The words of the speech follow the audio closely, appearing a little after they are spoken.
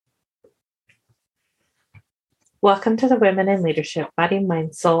Welcome to the Women in Leadership Body,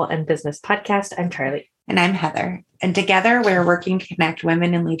 Mind, Soul, and Business podcast. I'm Charlie. And I'm Heather. And together we're working to connect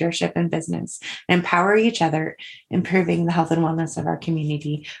women in leadership and business and empower each other, improving the health and wellness of our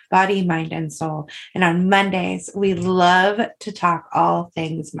community, body, mind, and soul. And on Mondays, we love to talk all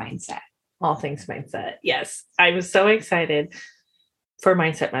things mindset. All things mindset. Yes. I was so excited for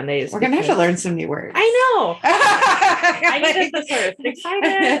Mindset Mondays. We're going to have to learn some new words. I know. I needed this word.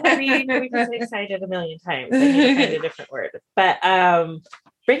 Excited. I mean, we can say excited a million times. I need to find a different word. But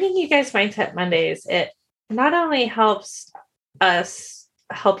bringing you guys Mindset Mondays, it not only helps us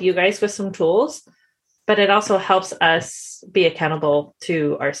help you guys with some tools, but it also helps us be accountable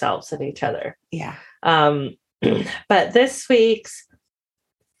to ourselves and each other. Yeah. But this week's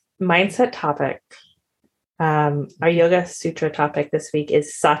mindset topic, our Yoga Sutra topic this week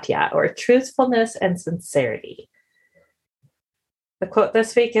is Satya, or truthfulness and sincerity. The quote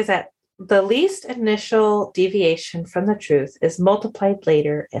this week is that the least initial deviation from the truth is multiplied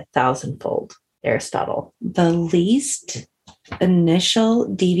later 1,000-fold. Aristotle. The least initial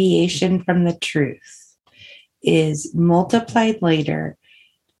deviation from the truth is multiplied later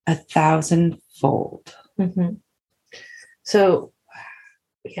 1,000-fold. Mm-hmm. So,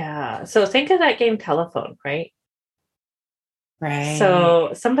 yeah. So think of that game Telephone, right? Right.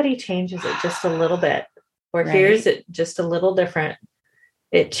 So somebody changes it just a little bit or hears it just a little different.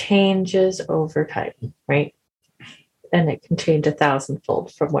 It changes over time, right? And it can change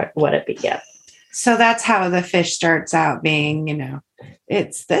 1,000-fold from what it began. So that's how the fish starts out being,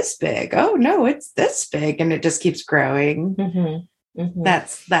 it's this big. Oh no, it's this big. And it just keeps growing. Mm-hmm. Mm-hmm.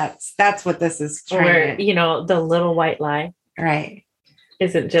 That's what this is trying. Or, the little white lie. Right.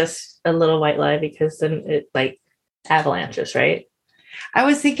 Isn't just a little white lie because then it like avalanches, right? I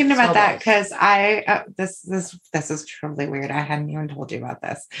was thinking about that because this is truly weird. I hadn't even told you about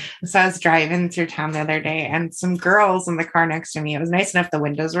this. So I was driving through town the other day and some girls in the car next to me, it was nice enough the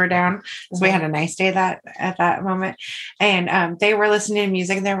windows were down. So we had a nice day at that moment. And they were listening to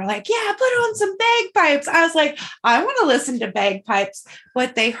music and they were like, yeah, put on some bagpipes. I was like, I want to listen to bagpipes.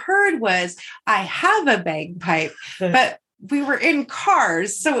 What they heard was, I have a bagpipe, but we were in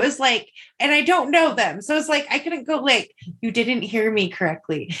cars. So it was like, and I don't know them. So it's like, I couldn't go like, you didn't hear me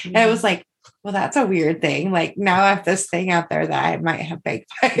correctly. Mm-hmm. And I was like, well, that's a weird thing. Like now I have this thing out there that I might have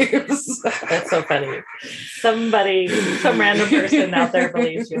bagpipes. That's so funny. Some random person out there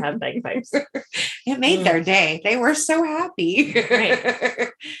believes you have bagpipes. It made their day. They were so happy. Right.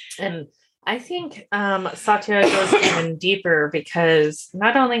 And I think Satya goes even deeper because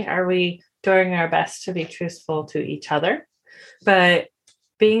not only are we doing our best to be truthful to each other, but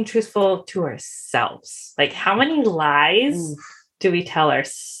being truthful to ourselves. Like how many lies do we tell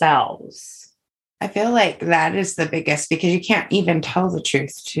ourselves? I feel like that is the biggest because you can't even tell the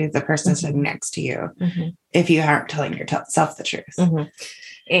truth to the person sitting next to you if you aren't telling yourself the truth. Mm-hmm.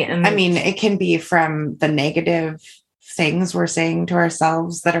 And I mean, it can be from the negative things we're saying to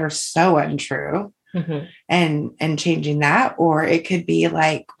ourselves that are so untrue. Mm-hmm. And changing that, or it could be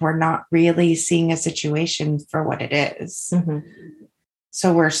like we're not really seeing a situation for what it is. Mm-hmm.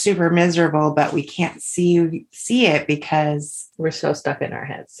 So we're super miserable, but we can't see it because we're so stuck in our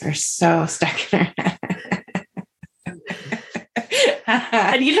heads. We're so stuck in our heads.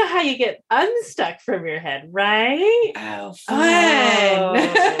 And you know how you get unstuck from your head, right? Oh, fun.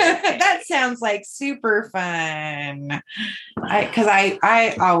 That sounds like super fun. Because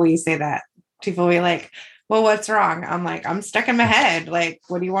I always say that. People will be like, well, what's wrong? I'm like, I'm stuck in my head. Like,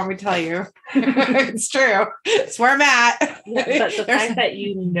 what do you want me to tell you? It's true. It's where I'm at. Yeah, but the fact that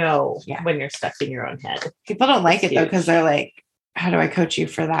when you're stuck in your own head. People don't like it though, because they're like, how do I coach you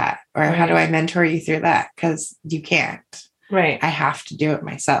for that? Or how do I mentor you through that? Because you can't. Right. I have to do it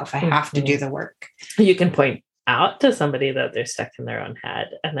myself. I have to do the work. You can point out to somebody that they're stuck in their own head.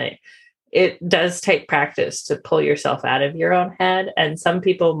 And it does take practice to pull yourself out of your own head. And some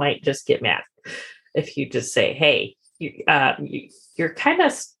people might just get mad if you just say, hey, you're kind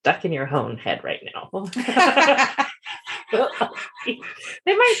of stuck in your own head right now.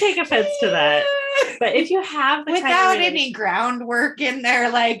 They might take offense to that. But if you have without any groundwork in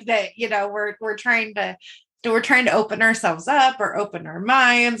there, like that, we're trying to open ourselves up or open our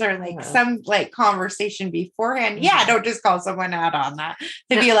minds or like some like conversation beforehand. Yeah. Don't just call someone out on that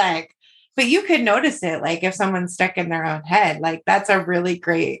to be like, but you could notice it. Like if someone's stuck in their own head, like that's a really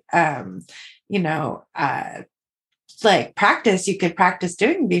great, like practice you could practice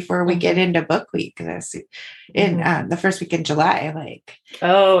doing before we get into book week in the first week in July. Like,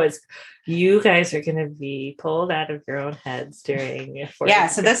 you guys are going to be pulled out of your own heads during.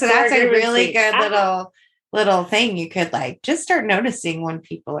 So that's a really good little little thing, you could like just start noticing when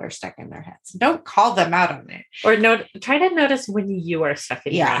people are stuck in their heads. Don't call them out on it. Or try to notice when you are stuck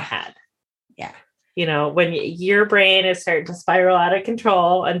in your own head. Yeah. You know, when your brain is starting to spiral out of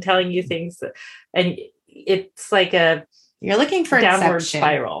control and telling you things, and it's like you're looking for downward inception.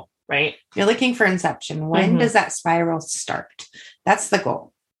 Spiral, right? You're looking for inception. When does that spiral start? That's the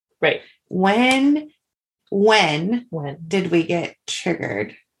goal. Right. When did we get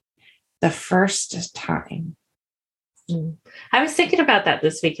triggered the first time? I was thinking about that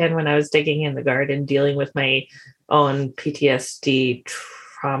this weekend when I was digging in the garden, dealing with my own PTSD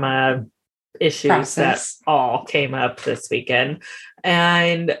trauma issues that all came up this weekend.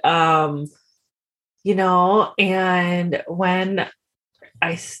 And, you know, and when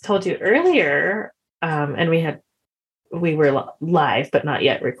I told you earlier, and we were live, but not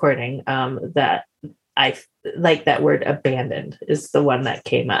yet recording, that I like that word abandoned is the one that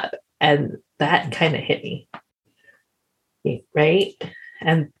came up. And that kind of hit me. Right.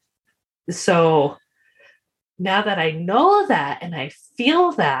 And so now that I know that and I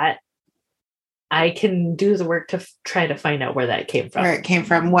feel that, I can do the work to try to find out where that came from. Where it came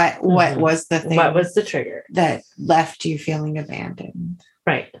from. What was the thing? What was the trigger that left you feeling abandoned?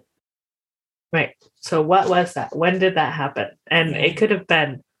 Right. Right. So what was that? When did that happen? And it could have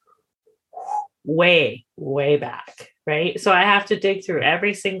been way, way back. Right. So I have to dig through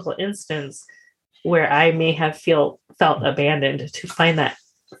every single instance where I may have felt abandoned to find that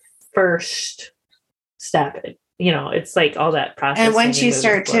first step. You know, it's like all that process. And once you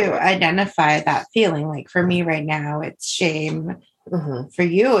start to identify that feeling, like for me right now, it's shame. For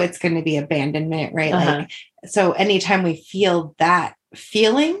you, it's going to be abandonment, right? Like, so anytime we feel that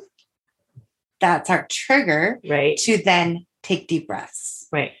feeling, that's our trigger, right? To then take deep breaths,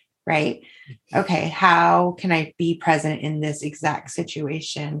 right? Right. Okay. How can I be present in this exact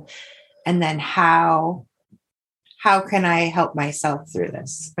situation? And then how can I help myself through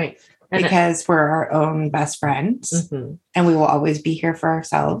this? Right. Because we're our own best friends and we will always be here for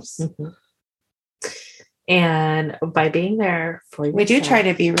ourselves. And by being there for yourself, we do try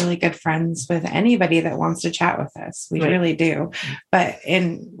to be really good friends with anybody that wants to chat with us. We really do. But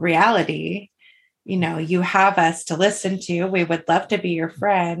in reality, you know, you have us to listen to. We would love to be your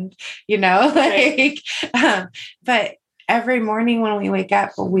friend, you know, like, but every morning when we wake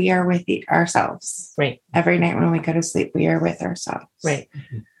up, we are with ourselves. Right. Every night when we go to sleep, we are with ourselves. Right.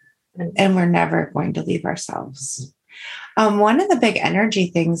 And we're never going to leave ourselves. One of the big energy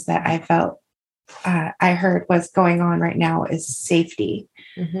things that I felt, I heard was going on right now is safety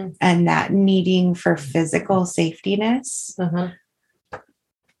and that needing for physical safetyness.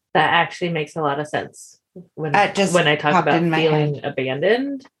 That actually makes a lot of sense when I talk about feeling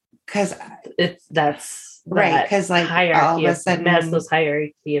abandoned. Because that's right, because like all of a sudden Maslow's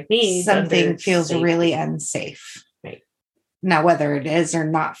hierarchy of needs, something feels safety. Really unsafe. Right. Now, whether it is or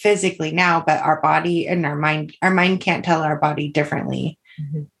not physically now, but our body and our mind can't tell our body differently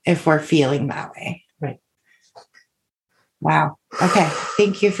if we're feeling that way. Right. Wow. Okay.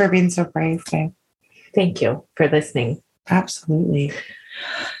 Thank you for being so brave, babe. Thank you for listening. Absolutely.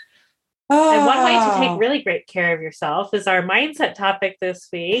 And one way to take really great care of yourself is our mindset topic this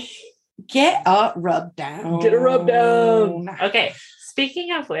week. Get a rub down. Get a rub down. Okay.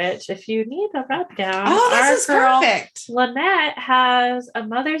 Speaking of which, if you need a rub down, this is perfect. Lynette has a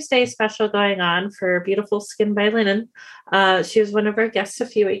Mother's Day special going on for Beautiful Skin by Linen. She was one of our guests a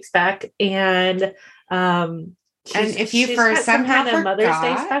few weeks back, and if you for somehow forgot, Mother's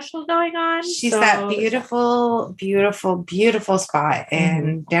Day special going on, she's that beautiful, beautiful, beautiful spot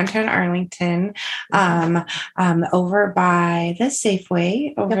in downtown Arlington, over by the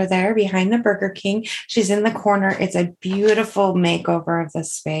Safeway over there behind the Burger King. She's in the corner. It's a beautiful makeover of the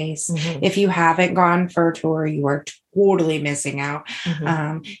space. If you haven't gone for a tour, you are totally missing out.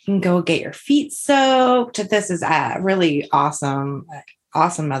 You can go get your feet soaked. This is a really awesome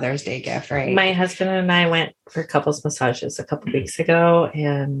Mother's Day gift, right? My husband and I went for couples massages a couple weeks ago,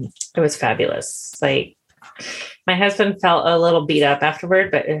 and it was fabulous. Like, my husband felt a little beat up afterward,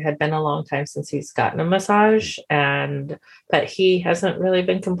 but it had been a long time since he's gotten a massage, but he hasn't really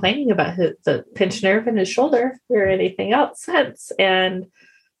been complaining about the pinched nerve in his shoulder or anything else since. And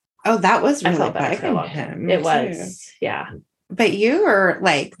that was really I felt bad for him. It was, yeah. But you were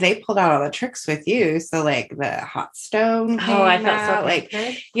like, they pulled out all the tricks with you. So like the hot stone. I felt so like,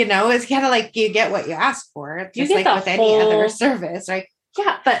 you know, it's kind of like you get what you ask for. Just like with any other service, right?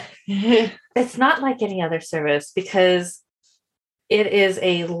 Yeah, but it's not like any other service because it is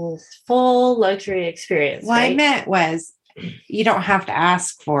a full luxury experience. What I meant was you don't have to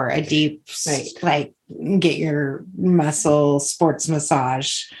ask for a deep, like get your muscle sports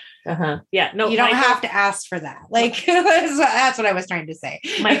massage. Yeah, no, you don't have to ask for that. Like that's what I was trying to say.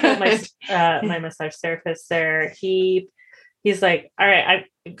 Michael, my massage therapist there, he's like, all right,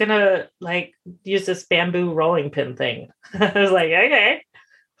 I'm gonna like use this bamboo rolling pin thing. I was like, okay,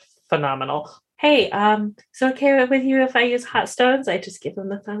 phenomenal. Hey, is it okay with you if I use hot stones? I just give him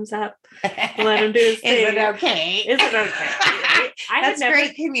the thumbs up. Let him do his thing. Is it okay? Is it okay? That's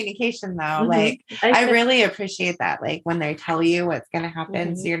great communication, though. Like, I really appreciate that. Like, when they tell you what's going to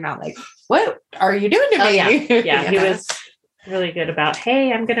happen, so you're not like, what are you doing to me? Yeah, he was really good about,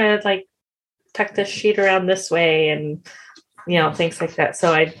 hey, I'm going to like tuck this sheet around this way and, things like that.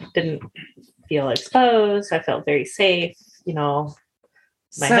 So I didn't feel exposed. I felt very safe,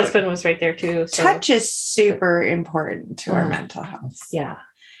 My husband was right there too. So. Touch is super important to our mental health. Yeah.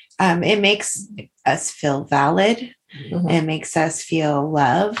 It makes us feel valid. It makes us feel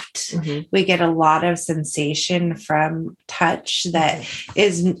loved. We get a lot of sensation from touch that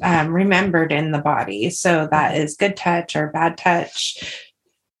is remembered in the body. So that is good touch or bad touch.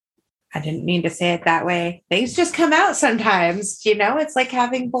 I didn't mean to say it that way. Things just come out sometimes, it's like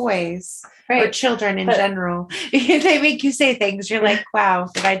having boys or children in general. They make you say things. You're like, wow,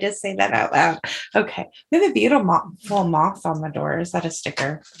 did I just say that out loud? Okay. We have a beautiful moth on the door. Is that a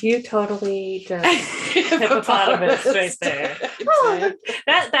sticker? You totally just hippopotamus right there. Oh,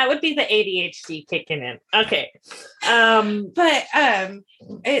 that would be the ADHD kicking in. Okay. But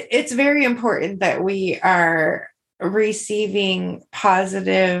it's very important that we are receiving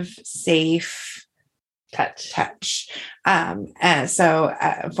positive, safe touch. So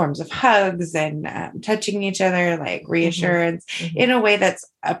forms of hugs and touching each other, like reassurance in a way that's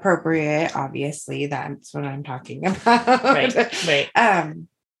appropriate. Obviously, that's what I'm talking about. Right.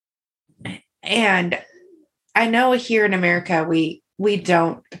 And I know here in America, we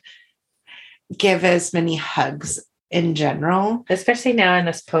don't give as many hugs in general, especially now in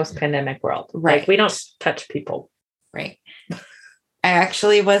this post-pandemic world. Right. Like, we don't touch people. Right. I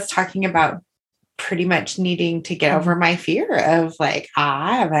actually was talking about pretty much needing to get over my fear of like,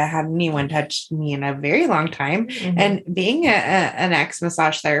 I haven't had anyone touch me in a very long time. And being an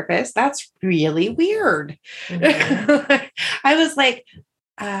ex-massage therapist, that's really weird. I was like,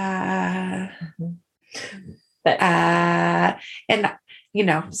 and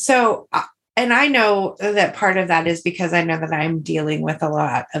so, and I know that part of that is because I know that I'm dealing with a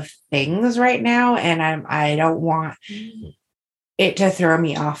lot of things right now, and I don't want it to throw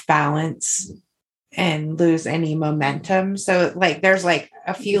me off balance and lose any momentum. So like, there's like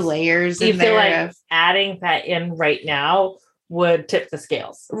a few layers. You feel like adding that in right now would tip the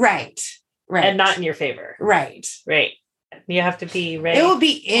scales. Right. And not in your favor. Right. You have to be ready. It will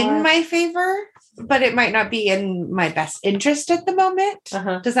be in my favor, but it might not be in my best interest at the moment.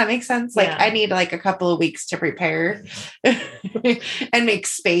 Does that make sense? Like, I need like a couple of weeks to prepare and make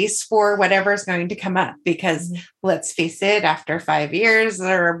space for whatever's going to come up, because let's face it, after 5 years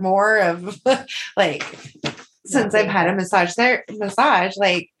or more of like, since I've had a massage,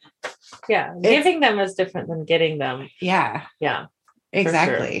 like, giving them is different than getting them. Yeah.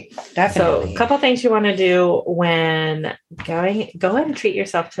 Exactly. Sure. Definitely. So a couple things you want to do when go and treat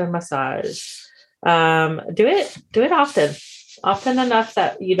yourself to a massage. Do it often enough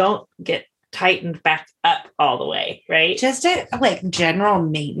that you don't get tightened back up all the way, right? Just like general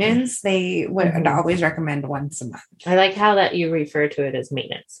maintenance, they would always recommend once a month. I like how that you refer to it as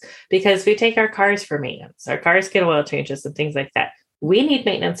maintenance, because we take our cars for maintenance. Our cars get oil changes and things like that. We need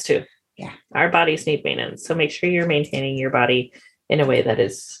maintenance too. Yeah. Our bodies need maintenance. So make sure you're maintaining your body in a way that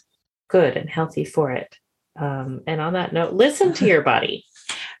is good and healthy for it. And on that note, listen to your body.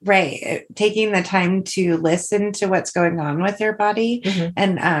 Right. Taking the time to listen to what's going on with your body.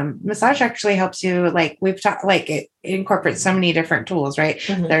 And massage actually helps you, like we've talked, like it incorporates so many different tools, right?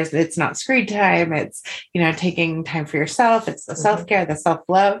 It's not screen time. It's, taking time for yourself. It's the self-care, the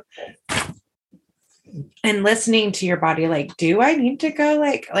self-love. And listening to your body, like, do I need to go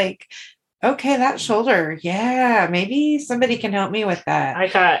like, okay, that shoulder. Yeah, maybe somebody can help me with that. I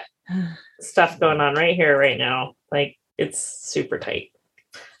got stuff going on right here, right now. Like, it's super tight.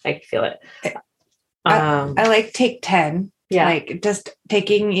 I can feel it. I like take 10. Yeah. Like just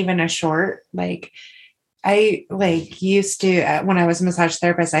taking even a short, like I used to, when I was a massage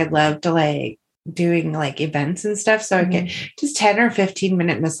therapist, I loved to doing events and stuff. So I get just 10 or 15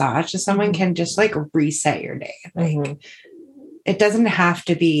 minute massage so someone can just reset your day. It doesn't have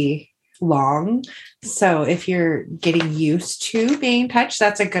to be long. So if you're getting used to being touched,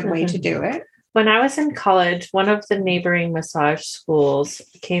 that's a good way to do it. When I was in college, one of the neighboring massage schools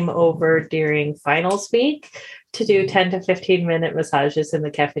came over during finals week to do 10 to 15 minute massages in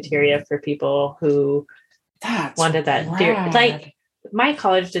the cafeteria for people who wanted that. my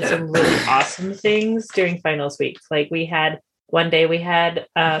college did some really awesome things during finals week. Like one day we had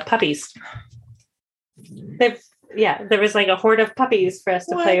puppies. There was like a horde of puppies for us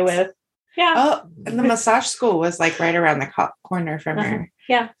to play with. Yeah. Oh, and the massage school was like right around the corner from her.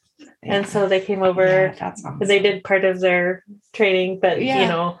 Yeah. And so they came over. Yeah, that's awesome. They did part of their training, but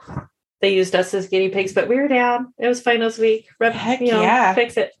they used us as guinea pigs. But we were down. It was finals week.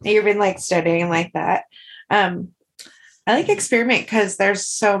 Fix it. You've been like studying like that. I like experiment because there's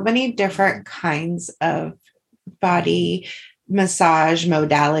so many different kinds of body massage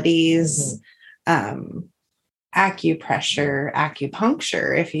modalities. Acupressure,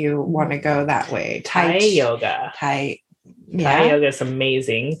 acupuncture, if you want to go that way. Thai yoga. Thai yoga is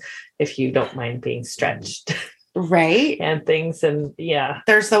amazing if you don't mind being stretched. Right. And things. And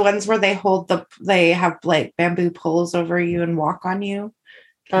there's the ones where they have like bamboo poles over you and walk on you.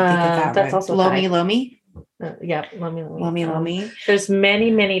 That's also Lomi Lomi. Lomi. There's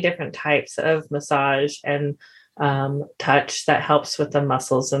many, many different types of massage and touch that helps with the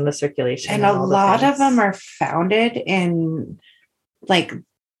muscles and the circulation. And a lot of them are founded in like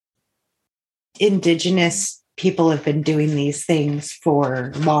indigenous people have been doing these things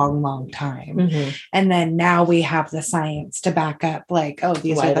for long time. And then now we have the science to back up like, oh,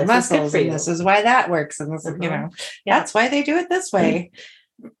 these are the muscles and this is why that works. And this is, that's why they do it this way.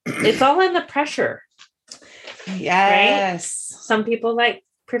 It's all in the pressure. Yes. Right? Some people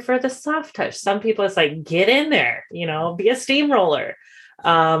prefer the soft touch. Some people it's like, get in there, be a steamroller.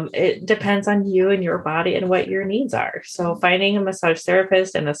 It depends on you and your body and what your needs are. So finding a massage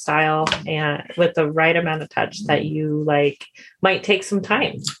therapist and a style and with the right amount of touch that you like might take some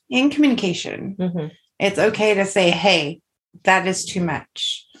time. In communication, it's okay to say, hey, that is too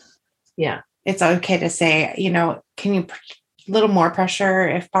much. Yeah. It's okay to say, can you a little more pressure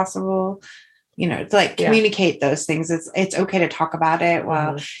if possible? To like communicate those things. It's okay to talk about it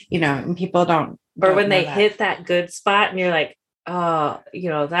while, and people don't. Or when they hit that good spot and you're like, oh,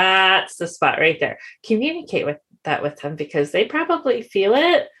 that's the spot right there. Communicate with them because they probably feel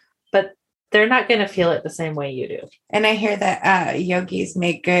it, but they're not going to feel it the same way you do. And I hear that yogis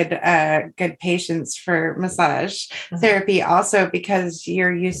make good patients for massage therapy also because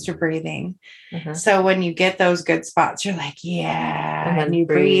you're used to breathing. So when you get those good spots, you're like, and you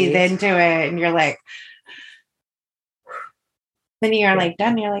breathe into it and you're like, then you're like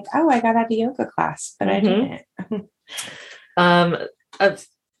done. You're like, oh, I got out of yoga class, but I didn't.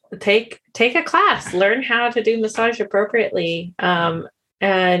 Take a class, learn how to do massage appropriately.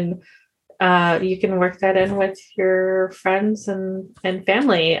 And you can work that in with your friends and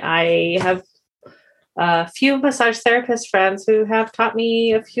family. I have a few massage therapist friends who have taught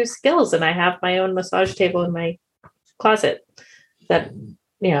me a few skills, and I have my own massage table in my closet that,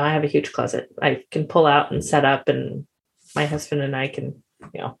 I have a huge closet I can pull out and set up, and my husband and I can,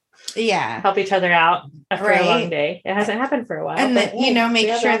 help each other out after a long day. It hasn't happened for a while. And then, make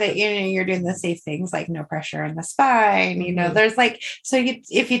sure that, you're doing the safe things like no pressure on the spine, there's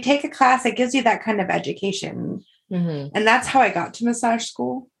if you take a class, it gives you that kind of education. And that's how I got to massage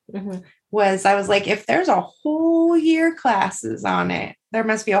school was I was like, if there's a whole year classes on it, there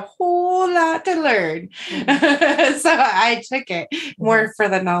must be a whole lot to learn. So I took it more for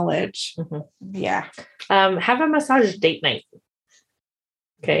the knowledge. Yeah. Have a massage date night.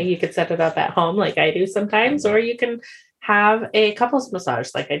 Okay, you could set it up at home like I do sometimes, or you can have a couples massage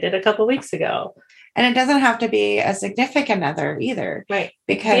like I did a couple weeks ago. And it doesn't have to be a significant other either. Right.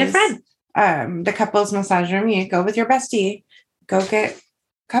 Because be a friend. The couples massage room, you go with your bestie, go get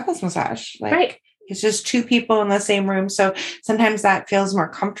couples massage. Right. It's just two people in the same room. So sometimes that feels more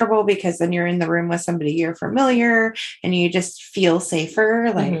comfortable because then you're in the room with somebody you're familiar and you just feel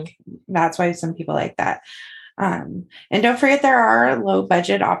safer. That's why some people like that. And don't forget there are low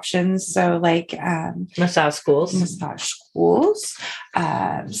budget options. So massage schools,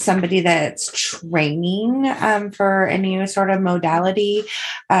 somebody that's training for any sort of modality,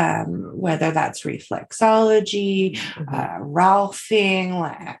 whether that's reflexology,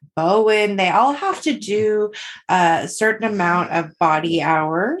 Rolfing, Bowen, they all have to do a certain amount of body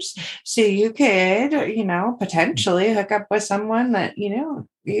hours. So you could, potentially hook up with someone that,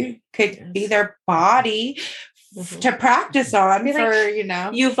 you could be their body to practice on for,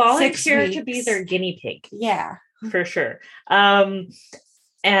 you volunteer to be their guinea pig. Yeah, for sure. House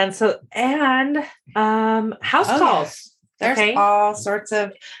calls. There's all sorts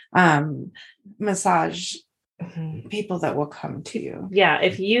of massage people that will come to you. Yeah.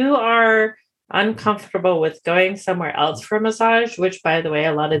 If you are uncomfortable with going somewhere else for a massage, which, by the way,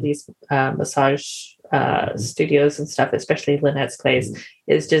 a lot of these massage studios and stuff, especially Lynette's Place,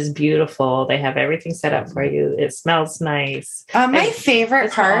 is just beautiful. They have everything set up for you. It smells nice. My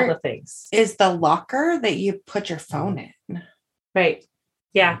favorite part all the things is the locker that you put your phone in. Right.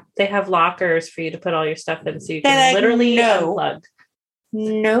 Yeah. They have lockers for you to put all your stuff in, so you can literally unplug.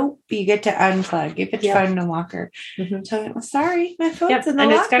 Nope, you get to unplug. You put your phone in the locker. Mm-hmm. So, sorry, my phone's in the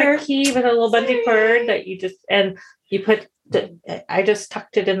and locker. It's got a key with a little bungee cord that you just, and you put, I just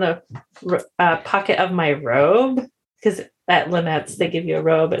tucked it in the pocket of my robe, because at Lynette's, they give you a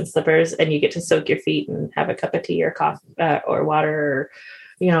robe and slippers, and you get to soak your feet and have a cup of tea or coffee or water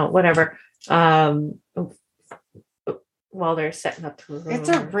or, whatever. While they're setting up the room. It's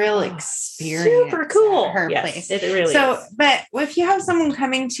a real experience. Super cool. At her place. It really is. But if you have someone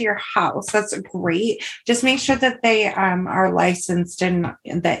coming to your house, that's great. Just make sure that they are licensed and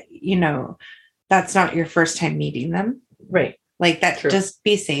that, that's not your first time meeting them. Right. Like that. True. Just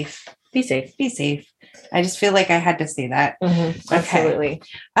be safe. Be safe. Be safe. I just feel like I had to say that. Mm-hmm. Absolutely.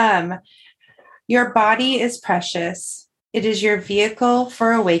 Okay. Your body is precious. It is your vehicle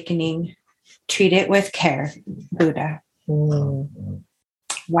for awakening. Treat it with care. Buddha. Wow.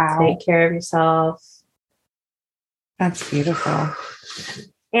 Take care of yourself. That's beautiful.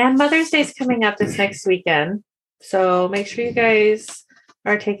 And Mother's Day is coming up this next weekend. So make sure you guys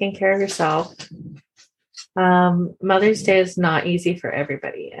are taking care of yourself. Mother's Day is not easy for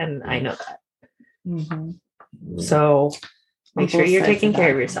everybody, and I know that. Mm-hmm. So make sure you're taking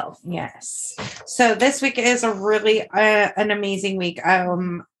care of yourself. Yes. So this week is a really an amazing week.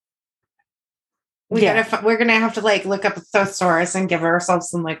 We're gonna have to look up a thesaurus and give ourselves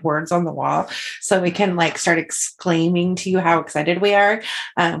some words on the wall so we can start exclaiming to you how excited we are.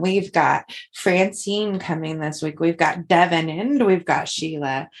 We've got Francine coming this week. We've got Devin and we've got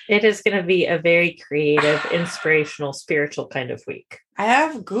Sheila. It is going to be a very creative, inspirational, spiritual kind of week. I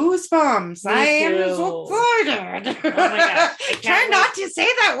have goosebumps. Me I am too. so excited. Oh my God. Try not to say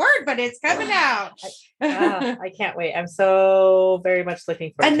that word, but it's coming out. I can't wait. I'm so very much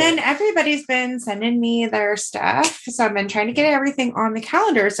looking forward to it. And then it. Everybody's been sending me their stuff. So I've been trying to get everything on the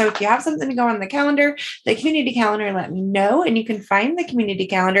calendar. So if you have something to go on the calendar, the community calendar, let me know. And you can find the community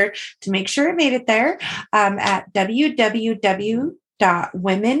calendar to make sure it made it there at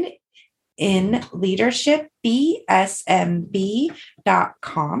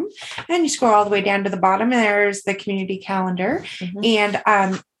www.womeninleadershipbsmb.com. And you scroll all the way down to the bottom and there's the community calendar. Mm-hmm. And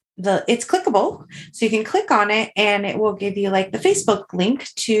it's clickable, so you can click on it and it will give you the Facebook link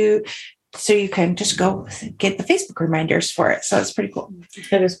so you can just go get the Facebook reminders for it. So it's pretty cool.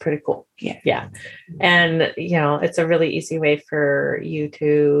 It is pretty cool. Yeah. And it's a really easy way for you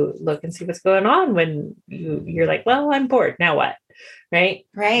to look and see what's going on when you're like, well, I'm bored. Now what? Right.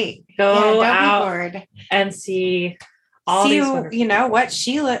 Go out bored and see all these wonderful what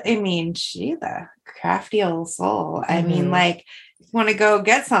Sheila, crafty old soul. Mm-hmm. I mean, want to go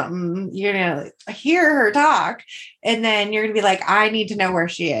get something, you're going to hear her talk and then you're going to be like, I need to know where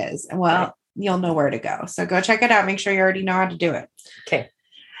she is. And you'll know where to go. So go check it out. Make sure you already know how to do it. Okay.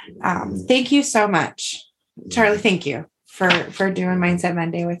 Thank you so much, Charlie. Thank you for doing Mindset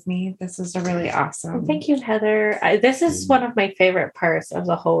Monday with me. This is a really awesome. Thank you, Heather. This is one of my favorite parts of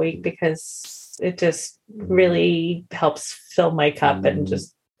the whole week because it just really helps fill my cup and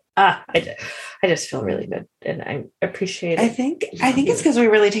just I just feel really good and I appreciate it. I think it's because we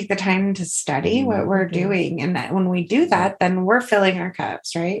really take the time to study what we're doing. And that when we do that, then we're filling our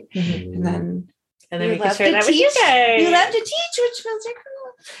cups, right? Mm-hmm. And then we can share that with you guys. You love to teach, which feels like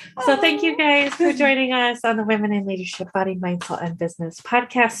cool. So thank you guys for joining us on the Women in Leadership, Body, Mindset, and Business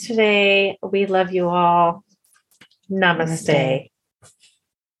podcast today. We love you all. Namaste.